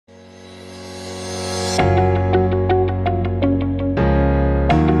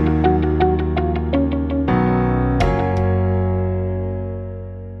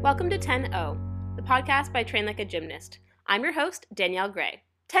to 10O, the podcast by Train Like a Gymnast. I'm your host, Danielle Gray.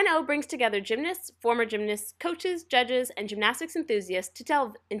 10O brings together gymnasts, former gymnasts, coaches, judges, and gymnastics enthusiasts to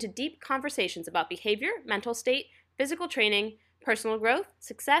delve into deep conversations about behavior, mental state, physical training, personal growth,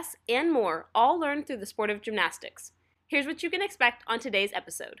 success, and more, all learned through the sport of gymnastics. Here's what you can expect on today's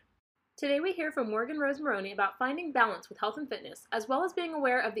episode. Today we hear from Morgan Rose Maroney about finding balance with health and fitness, as well as being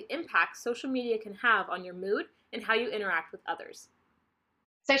aware of the impact social media can have on your mood and how you interact with others.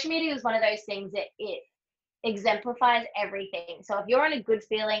 Social media is one of those things that it exemplifies everything. So if you're in a good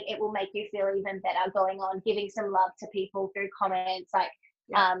feeling, it will make you feel even better going on, giving some love to people through comments, like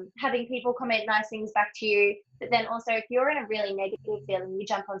having people comment nice things back to you. But then also if you're in a really negative feeling, you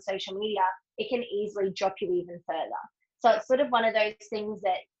jump on social media, it can easily drop you even further. So it's sort of one of those things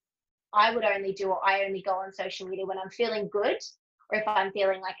that I would only do, or I only go on social media when I'm feeling good, or if I'm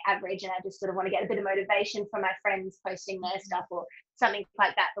feeling like average and I just sort of want to get a bit of motivation from my friends posting their stuff or something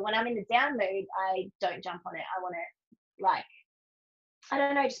like that. But when I'm in a down mood, I don't jump on it. I want to, like, I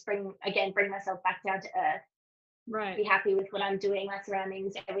don't know, just bring myself back down to earth. Right. Be happy with what I'm doing, my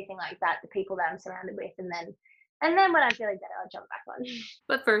surroundings, everything like that, the people that I'm surrounded with, and then when I'm feeling better, I'll jump back on.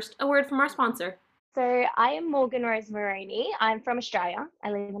 But first, a word from our sponsor. So I am Morgan Rose Maroney. I'm from Australia.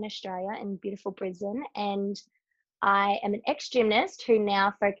 I live in Australia in beautiful Brisbane, and I am an ex-gymnast who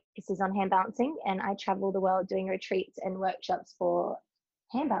now focuses on hand balancing, and I travel the world doing retreats and workshops for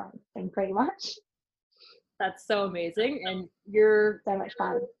hand balancing pretty much. That's so amazing. And you're so much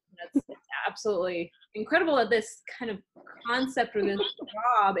fun. That's absolutely incredible that this kind of concept or this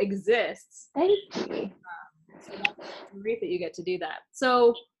job exists. Thank you. So that's great that you get to do that.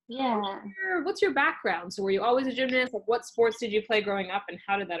 So yeah. What's your background? So were you always a gymnast? Like, what sports did you play growing up, and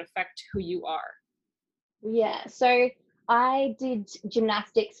how did that affect who you are? Yeah, so I did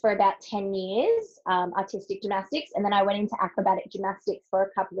gymnastics for about 10 years, artistic gymnastics, and then I went into acrobatic gymnastics for a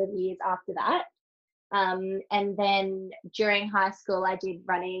couple of years after that. And then during high school, I did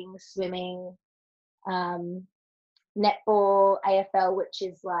running, swimming, netball, AFL, which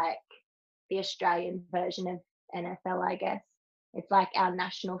is like the Australian version of NFL, I guess. It's like our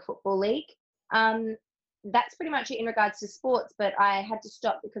national football league. That's pretty much it in regards to sports, but I had to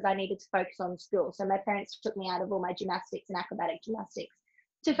stop because I needed to focus on school. So my parents took me out of all my gymnastics and acrobatic gymnastics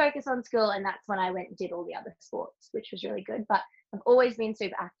to focus on school, and that's when I went and did all the other sports, which was really good. But I've always been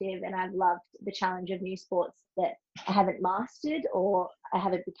super active, and I've loved the challenge of new sports that I haven't mastered or I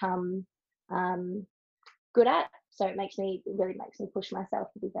haven't become good at. So it really makes me push myself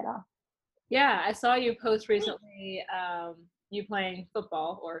to be better. Yeah, I saw you post recently you playing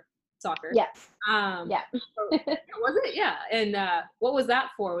football or soccer. Yeah. Yeah. Was it? Yeah. And what was that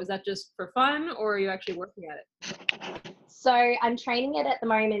for? Was that just for fun, or are you actually working at it? So I'm training it at the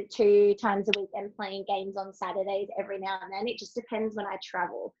moment 2 times a week and playing games on Saturdays every now and then. It just depends when I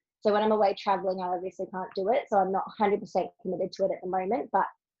travel. So when I'm away traveling, I obviously can't do it. So I'm not 100% committed to it at the moment, but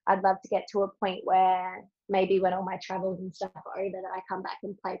I'd love to get to a point where maybe when all my travels and stuff are over, that I come back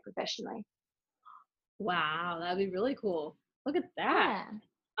and play professionally. Wow, that'd be really cool. Look at that. Yeah.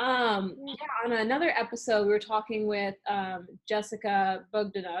 On another episode, we were talking with Jessica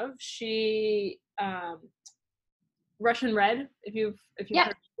Bogdanov. She Russian Red, if you've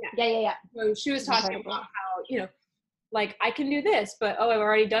heard. Yeah. So she was talking about how, like, I can do this, but I've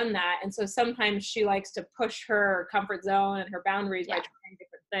already done that. And so sometimes she likes to push her comfort zone and her boundaries by trying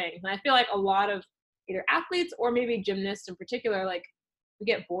different things. And I feel like a lot of either athletes or maybe gymnasts in particular, like, we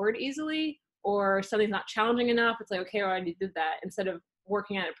get bored easily, or something's not challenging enough. It's like, okay, I already did that. Instead of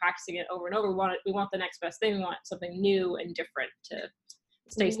working at it, practicing it over and over, we want the next best thing. We want something new and different to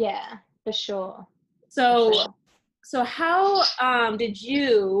stay. Yeah, for sure. So how did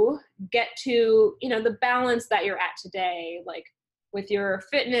you get to, the balance that you're at today, like with your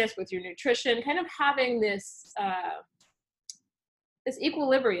fitness, with your nutrition, kind of having this this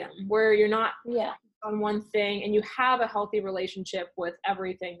equilibrium where you're not on one thing and you have a healthy relationship with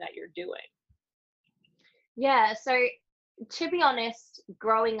everything that you're doing? Yeah, so to be honest,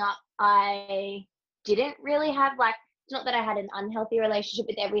 growing up, I didn't really have, like, it's not that I had an unhealthy relationship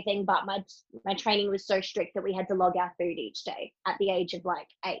with everything, but my training was so strict that we had to log our food each day at the age of like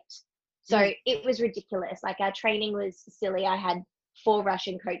 8. So it was ridiculous. Like, our training was silly. I had 4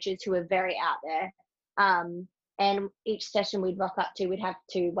 Russian coaches who were very out there. And each session we'd rock up to, we'd have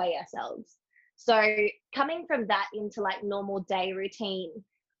to weigh ourselves. So coming from that into like normal day routine,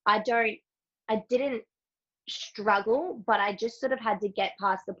 I didn't struggle, but I just sort of had to get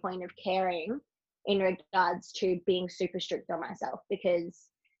past the point of caring in regards to being super strict on myself, because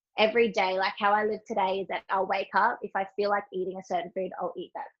every day, like how I live today, is that I'll wake up, if I feel like eating a certain food, I'll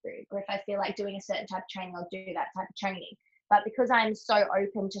eat that food, or if I feel like doing a certain type of training, I'll do that type of training. But because I'm so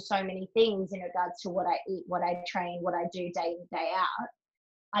open to so many things in regards to what I eat, what I train, what I do day in, day out,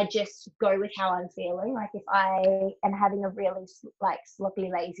 I just go with how I'm feeling. Like if I am having a really like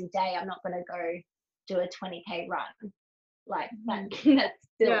sloppy, lazy day, I'm not going to go do a 20K run. Like that's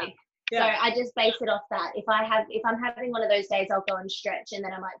silly. So I just base it off that. If I'm having one of those days, I'll go and stretch, and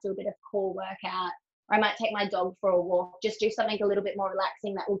then I might do a bit of core workout, or I might take my dog for a walk, just do something a little bit more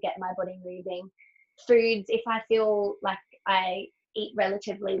relaxing that will get my body moving. Foods, if I feel like I eat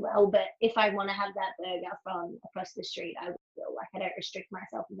relatively well, but if I want to have that burger from across the street, I will. Like I don't restrict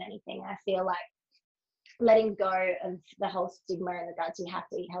myself with anything. I feel like letting go of the whole stigma in regards to you have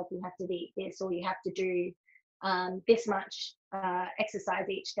to eat healthy, you have to eat this, or you have to do this much exercise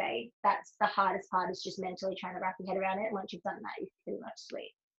each day. That's the hardest part, is just mentally trying to wrap your head around it. And once you've done that, you can pretty much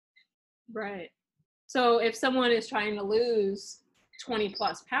sleep. Right. So if someone is trying to lose 20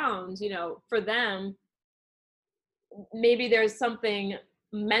 plus pounds, for them, maybe there's something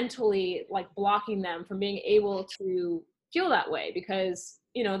mentally like blocking them from being able to feel that way, because,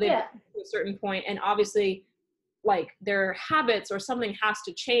 they've gotten to a certain point, and obviously like their habits or something has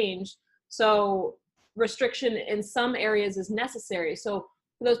to change. So restriction in some areas is necessary. So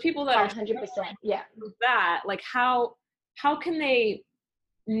for those people that are 100%, with that, like how can they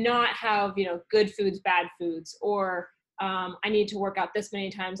not have, good foods, bad foods, or I need to work out this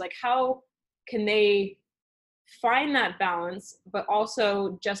many times? Like how can they find that balance, but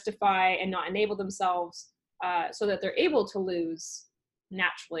also justify and not enable themselves so that they're able to lose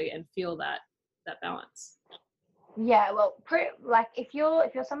naturally and feel that balance? Yeah, well, like if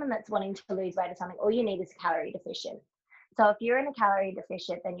you're someone that's wanting to lose weight or something, all you need is calorie deficient. So if you're in a calorie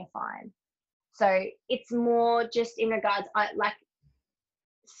deficient, then you're fine. So it's more just in regards, like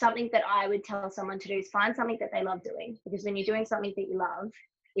something that I would tell someone to do is find something that they love doing, because when you're doing something that you love,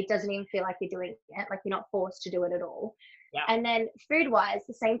 it doesn't even feel like you're doing it, like you're not forced to do it at all. Yeah. And then food wise,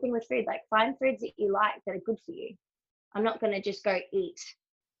 the same thing with food, like find foods that you like that are good for you. I'm not going to just go eat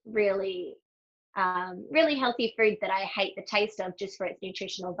really really healthy food that I hate the taste of just for its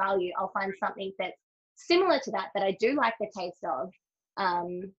nutritional value. I'll find something that's similar to that I do like the taste of,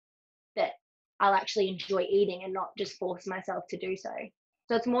 that I'll actually enjoy eating and not just force myself to do so.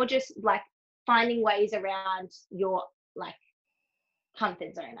 So it's more just like finding ways around your like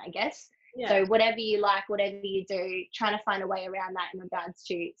comfort zone, I guess. Yeah. So whatever you like, whatever you do, trying to find a way around that in regards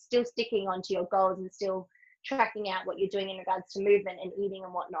to still sticking onto your goals and still tracking out what you're doing in regards to movement and eating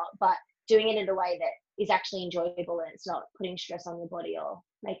and whatnot, but doing it in a way that is actually enjoyable and it's not putting stress on your body or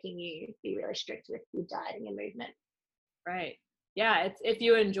making you be really strict with your diet and your movement. Right. Yeah. It's, if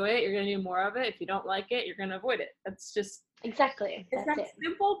you enjoy it, you're going to do more of it. If you don't like it, you're going to avoid it. That's just exactly. It's not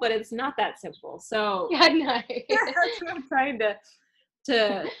simple, but it's not that simple. So yeah, I know. That's what I'm trying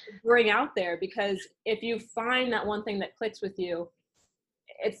to bring out there, because if you find that one thing that clicks with you,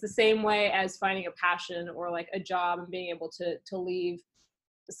 it's the same way as finding a passion or like a job and being able to leave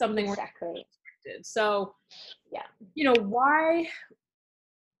something exactly. So yeah,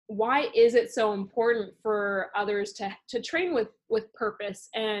 why is it so important for others to train with purpose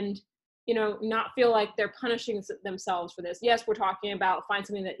and not feel like they're punishing themselves for this? Yes, we're talking about find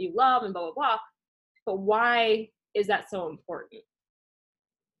something that you love and blah blah blah, but why is that so important?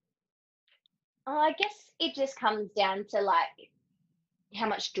 I guess it just comes down to like how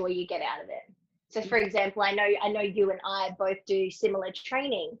much joy you get out of it. So for example, I know you and I both do similar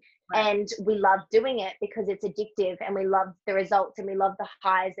training, right, and we love doing it because it's addictive and we love the results and we love the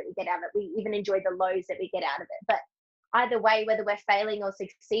highs that we get out of it. We even enjoy the lows that we get out of it. But either way, whether we're failing or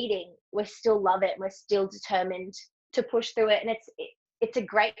succeeding, we still love it and we're still determined to push through it. And it's a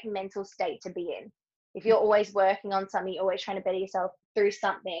great mental state to be in. If you're always working on something, you're always trying to better yourself through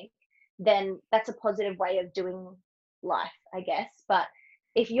something, then that's a positive way of doing life, I guess. But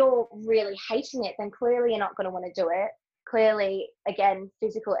if you're really hating it, then clearly you're not going to want to do it. Clearly, again,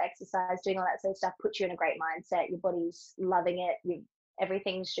 physical exercise, doing all that sort of stuff puts you in a great mindset. Your body's loving it.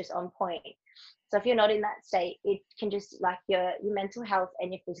 Everything's just on point. So if you're not in that state, it can just like your mental health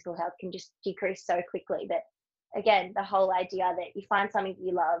and your physical health can just decrease so quickly. But again, the whole idea that you find something that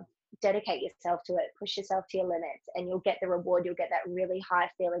you love, dedicate yourself to it, push yourself to your limits, and you'll get the reward. You'll get that really high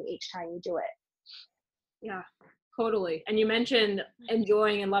feeling each time you do it. Yeah, totally. And you mentioned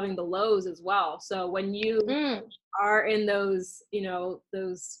enjoying and loving the lows as well. So when you are in those,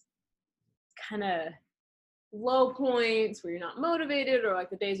 those kind of low points where you're not motivated, or like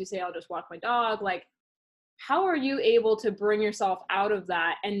the days you say, I'll just walk my dog, like how are you able to bring yourself out of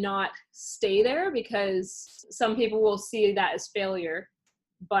that and not stay there? Because some people will see that as failure,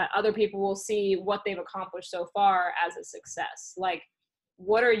 but other people will see what they've accomplished so far as a success. Like,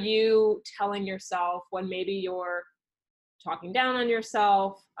 what are you telling yourself when maybe you're talking down on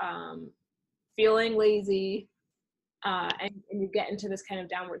yourself, feeling lazy, and you get into this kind of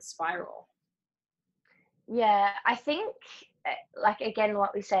downward spiral. Yeah, I think, like, again,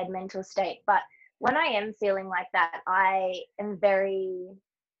 what we said, mental state. But when I am feeling like that, I am very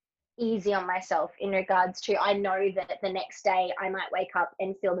easy on myself in regards to, I know that the next day I might wake up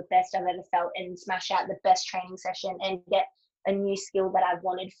and feel the best I've ever felt and smash out the best training session and get a new skill that I've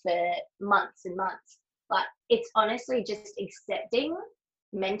wanted for months and months. But it's honestly just accepting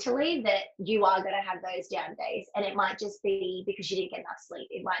mentally that you are going to have those down days, and it might just be because you didn't get enough sleep,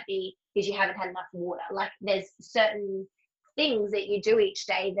 it might be because you haven't had enough water. Like, there's certain things that you do each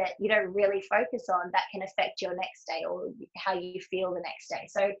day that you don't really focus on that can affect your next day or how you feel the next day.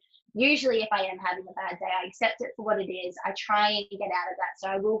 So usually if I am having a bad day, I accept it for what it is. I try and get out of that. So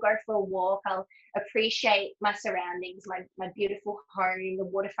I will go for a walk. I'll appreciate my surroundings, my beautiful home, the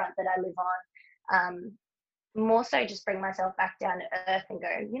waterfront that I live on. More so just bring myself back down to earth and go,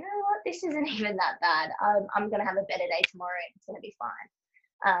 you know what, this isn't even that bad. I'm going to have a better day tomorrow. It's going to be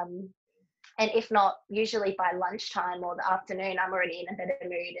fine. And if not, usually by lunchtime or the afternoon, I'm already in a better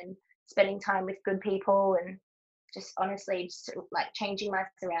mood and spending time with good people and just honestly just like changing my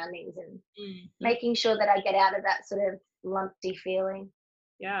surroundings and making sure that I get out of that sort of lumpy feeling.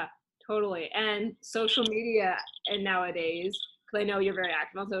 Yeah, totally. And social media, and nowadays, because I know you're very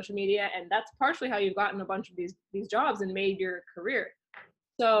active on social media, and that's partially how you've gotten a bunch of these jobs and made your career.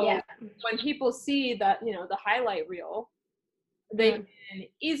 So Yeah. when people see that, you know, the highlight reel, they can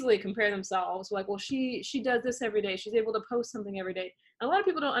easily compare themselves. Like, well, she does this every day. She's able to post something every day. And a lot of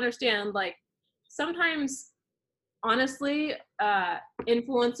people don't understand, like, sometimes, honestly,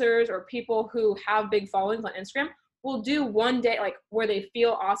 influencers or people who have big followings on Instagram will do one day, like, where they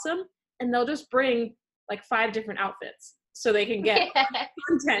feel awesome, and they'll just bring like 5 different outfits so they can get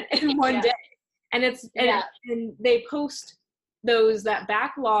content in one day. And it's and they post those that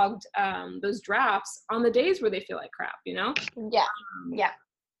backlogged those drafts on the days where they feel like crap, you know?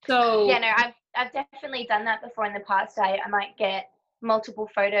 So yeah, no, I've definitely done that before in the past. I might get multiple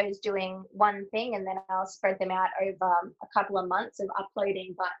photos doing one thing and then I'll spread them out over a couple of months of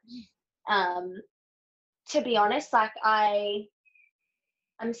uploading. But to be honest, like,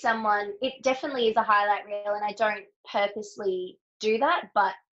 I'm someone, it definitely is a highlight reel and I don't purposely do that,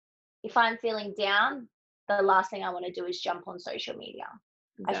 but if I'm feeling down, the last thing I want to do is jump on social media.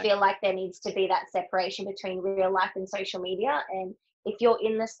 Exactly. I feel like there needs to be that separation between real life and social media. And if you're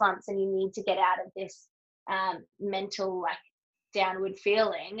in the slumps and you need to get out of this mental, like, downward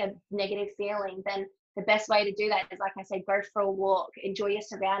feeling, a negative feeling, then the best way to do that is, like I said, go for a walk, enjoy your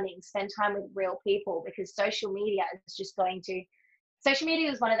surroundings, spend time with real people, because social media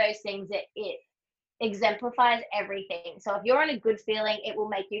is one of those things that it exemplifies everything. So if you're on a good feeling, it will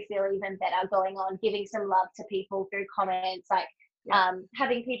make you feel even better going on, giving some love to people through comments, like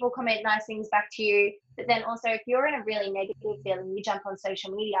having people comment nice things back to you. But then also, if you're in a really negative feeling, you jump on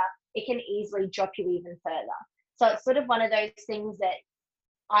social media, it can easily drop you even further. So it's sort of one of those things that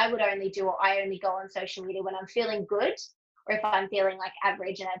I would only do, or I only go on social media when I'm feeling good, or if I'm feeling like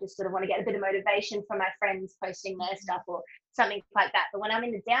average and I just sort of want to get a bit of motivation from my friends posting their stuff or something like that. But when I'm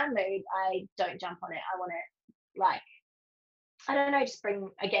in the down mood, I don't jump on it. I want to, like, I don't know, just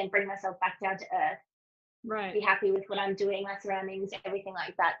bring myself back down to earth. Right. Be happy with what I'm doing, my surroundings, everything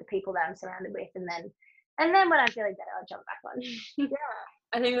like that, the people that I'm surrounded with, and then when I'm feeling better, I'll jump back on.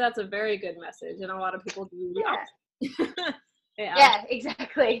 I think that's a very good message, and a lot of people do the opposite. Yeah,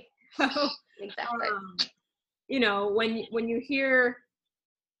 exactly. So, exactly. You know, when you hear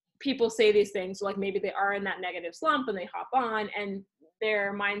people say these things, like maybe they are in that negative slump and they hop on and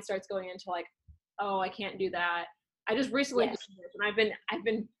their mind starts going into like, oh, I can't do that. I just recently did this, and I've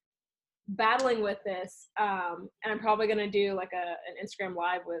been battling with this, and I'm probably gonna do like an Instagram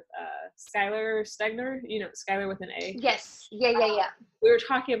live with Skylar Stegner, you know, Skylar with an A. Yes. Yeah. We were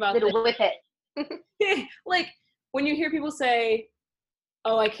talking about little whip it. Like, when you hear people say,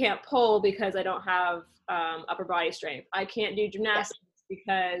 oh, I can't pull because I don't have upper body strength, I can't do gymnastics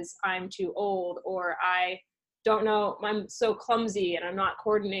because I'm too old, or I don't know, I'm so clumsy and I'm not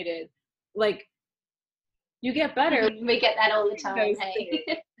coordinated. Like, you get better. We get that all the time. Hey.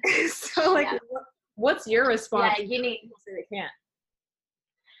 So, like, what's your response? Yeah, you need. People say they can't.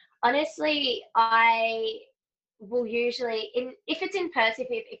 Honestly, I will usually, if it's in person,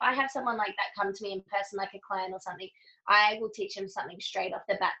 if I have someone like that come to me in person, like a client or something, I will teach them something straight off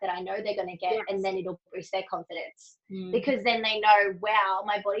the bat that I know they're going to get, and then it'll boost their confidence, because then they know, wow,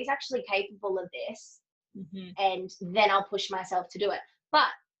 my body's actually capable of this, and then I'll push myself to do it. But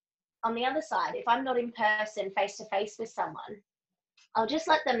on the other side, if I'm not in person, face to face with someone, I'll just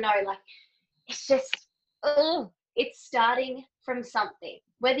let them know, like, it's just, it's starting from something,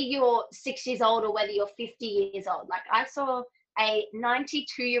 whether you're 6 years old or whether you're 50 years old. Like I saw a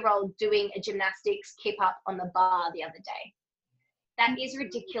 92-year-old doing a gymnastics keep up on the bar the other day. That is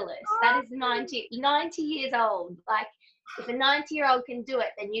ridiculous. That is 90 years old. Like if a 90-year-old can do it,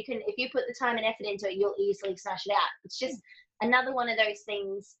 then you can, if you put the time and effort into it, you'll easily smash it out. It's just another one of those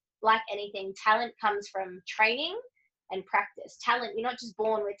things, like anything, talent comes from training and practice. Talent, you're not just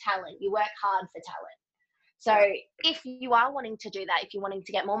born with talent, you work hard for talent. So if you are wanting to do that, if you're wanting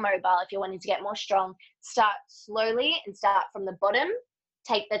to get more mobile, if you're wanting to get more strong, start slowly and start from the bottom.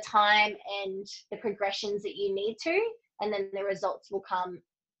 Take the time and the progressions that you need to, and then the results will come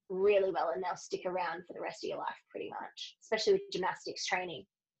really well and they'll stick around for the rest of your life pretty much, especially with gymnastics training.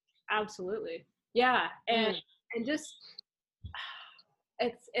 Absolutely. Yeah. And just,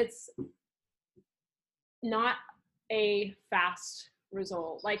 it's not a fast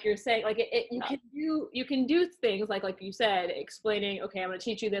result. Like you're saying, like you can do things like you said, explaining, okay, I'm going to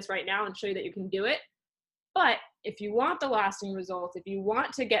teach you this right now and show you that you can do it. But if you want the lasting results, if you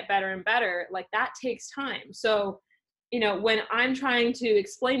want to get better and better, like that takes time. So, when I'm trying to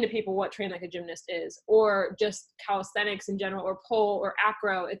explain to people what Train Like a Gymnast is, or just calisthenics in general, or pole or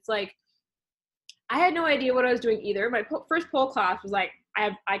acro, it's like, I had no idea what I was doing either. My first pole class was like,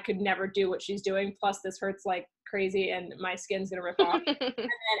 I could never do what she's doing. Plus this hurts like crazy and my skin's going to rip off. And then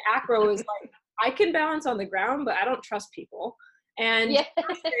acro was like, I can balance on the ground, but I don't trust people. And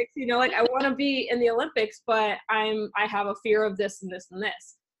like I want to be in the Olympics, but I have a fear of this and this and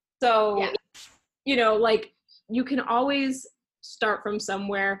this. So, like you can always start from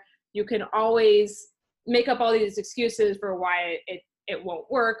somewhere. You can always make up all these excuses for why it won't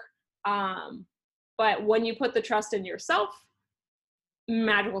work. But when you put the trust in yourself,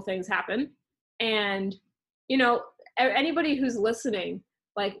 magical things happen. And, anybody who's listening,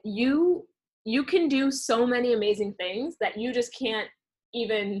 like you can do so many amazing things that you just can't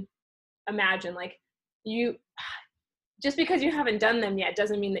even imagine. Like just because you haven't done them yet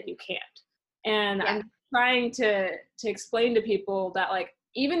doesn't mean that you can't. And I'm trying to explain to people that, like,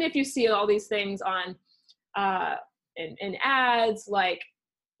 even if you see all these things on in ads, like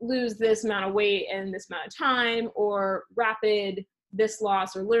lose this amount of weight in this amount of time, or rapid this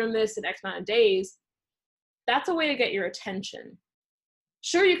loss, or learn this in X amount of days, that's a way to get your attention.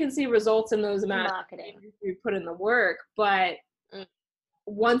 Sure, you can see results in those amount of things you put in the work, but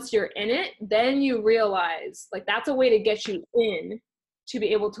once you're in it, then you realize, like, that's a way to get you in to be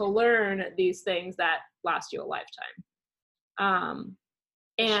able to learn these things that last you a lifetime.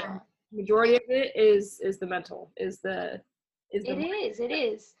 And majority of it is the mental, It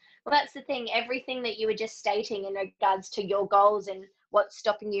is. Well, that's the thing. Everything that you were just stating in regards to your goals and what's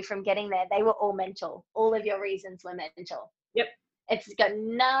stopping you from getting there, they were all mental. All of your reasons were mental. Yep. It's got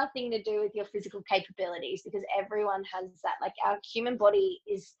nothing to do with your physical capabilities, because everyone has that. Like, our human body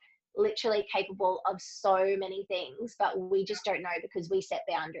is literally capable of so many things, but we just don't know because we set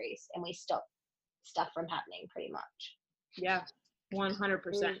boundaries and we stop stuff from happening pretty much. Yeah,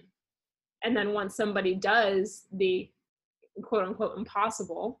 100%. And then once somebody does the quote unquote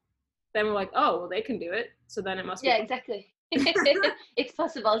impossible, then we're like, oh, well, they can do it, so then it must be exactly. It's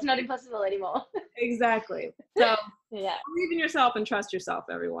possible. It's not impossible anymore. Exactly. So believe in yourself and trust yourself,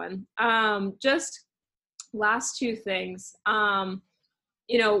 everyone. Just last two things.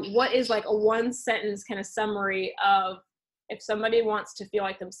 What is like a one sentence kind of summary of, if somebody wants to feel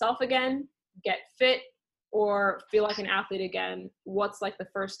like themselves again, get fit, or feel like an athlete again, what's like the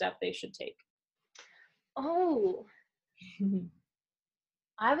first step they should take?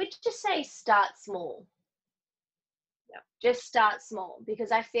 I would just say start small. Just start small,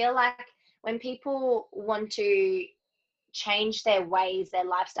 because I feel like when people want to change their ways, their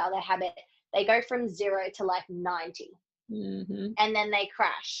lifestyle, their habit, they go from 0 to like 90. And then they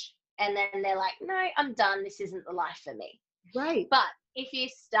crash, and then they're like, no, I'm done. This isn't the life for me. Right. But if you're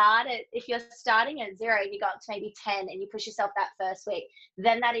starting at 0 and you got to maybe 10 and you push yourself that first week,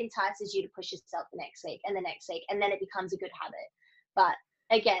 then that entices you to push yourself the next week and the next week, and then it becomes a good habit. But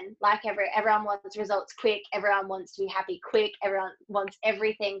again, like everyone wants results quick, everyone wants to be happy quick, everyone wants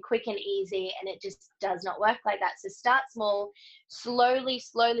everything quick and easy, and it just does not work like that. So start small, slowly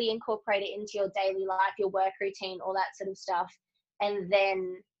incorporate it into your daily life, your work routine, all that sort of stuff, and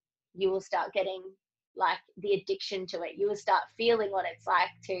then you will start getting like the addiction to it. You will start feeling what it's like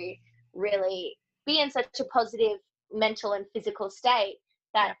to really be in such a positive mental and physical state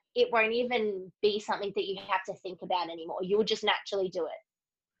that it won't even be something that you have to think about anymore. You will just naturally do it.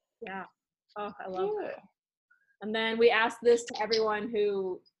 Yeah. Oh, I love that. And then we ask this to everyone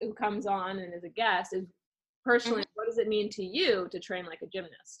who comes on and is a guest, is personally, what does it mean to you to train like a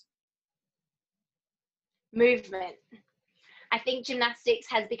gymnast? movement. I think gymnastics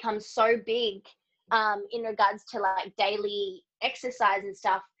has become so big in regards to like daily exercise and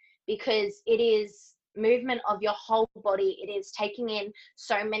stuff, because it is movement of your whole body. It is taking in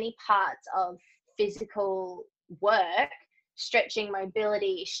so many parts of physical work, stretching,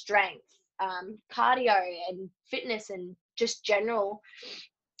 mobility, strength, cardio and fitness, and just general,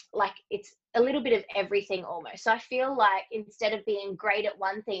 like it's a little bit of everything almost. So I feel like instead of being great at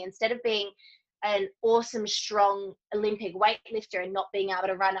one thing, instead of being an awesome, strong Olympic weightlifter and not being able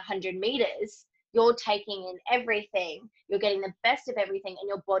to run 100 meters, you're taking in everything. You're getting the best of everything, and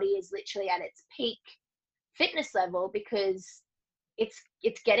your body is literally at its peak fitness level because it's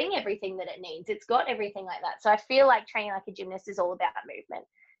getting everything that it needs. It's got everything like that. So I feel like training like a gymnast is all about movement,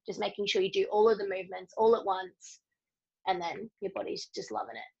 just making sure you do all of the movements all at once, and then your body's just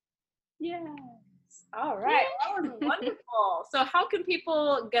loving it. Yes. All right. That was wonderful. So how can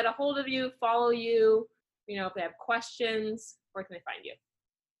people get a hold of you, follow you, if they have questions, where can they find you?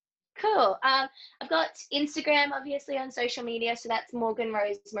 Cool. I've got Instagram, obviously, on social media. So that's Morgan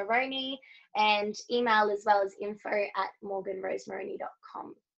Rose Moroney, and email as well as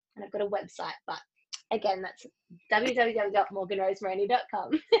info@morganrosemoroney.com. And I've got a website, but again, that's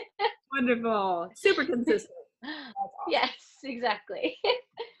www.morganrosemoroney.com. Wonderful. Super consistent. Awesome. Yes, exactly.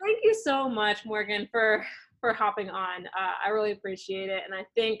 Thank you so much, Morgan, for hopping on. I really appreciate it. And I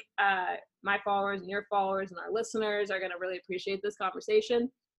think my followers and your followers and our listeners are going to really appreciate this conversation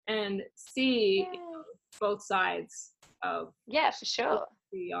and see both sides of for sure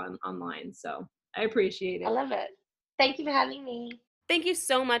online. So I appreciate it. I love it. Thank you for having me. Thank you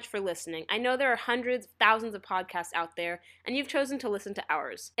so much for listening. I know there are hundreds, thousands of podcasts out there, and you've chosen to listen to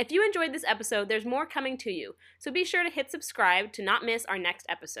ours. If you enjoyed this episode, there's more coming to you, so be sure to hit subscribe to not miss our next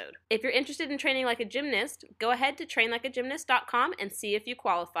episode. If you're interested in training like a gymnast, go ahead to trainlikeagymnast.com and see if you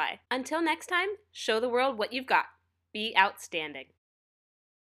qualify. Until next time, show the world what you've got. Be outstanding.